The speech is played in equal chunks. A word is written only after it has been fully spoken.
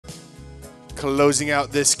closing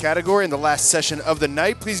out this category in the last session of the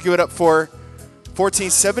night. Please give it up for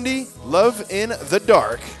 1470, Love in the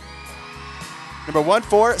Dark. Number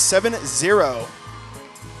 1470.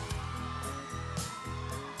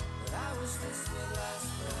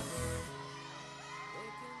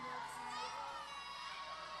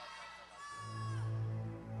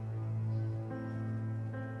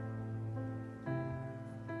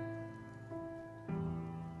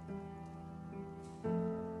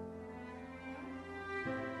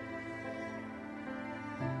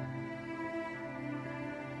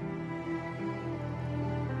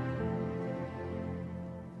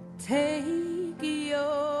 Take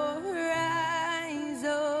your eyes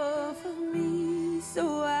off of me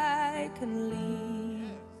so I can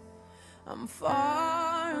leave. I'm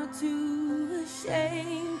far too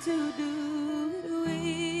ashamed to do it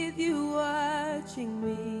with you watching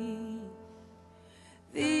me.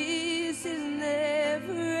 This is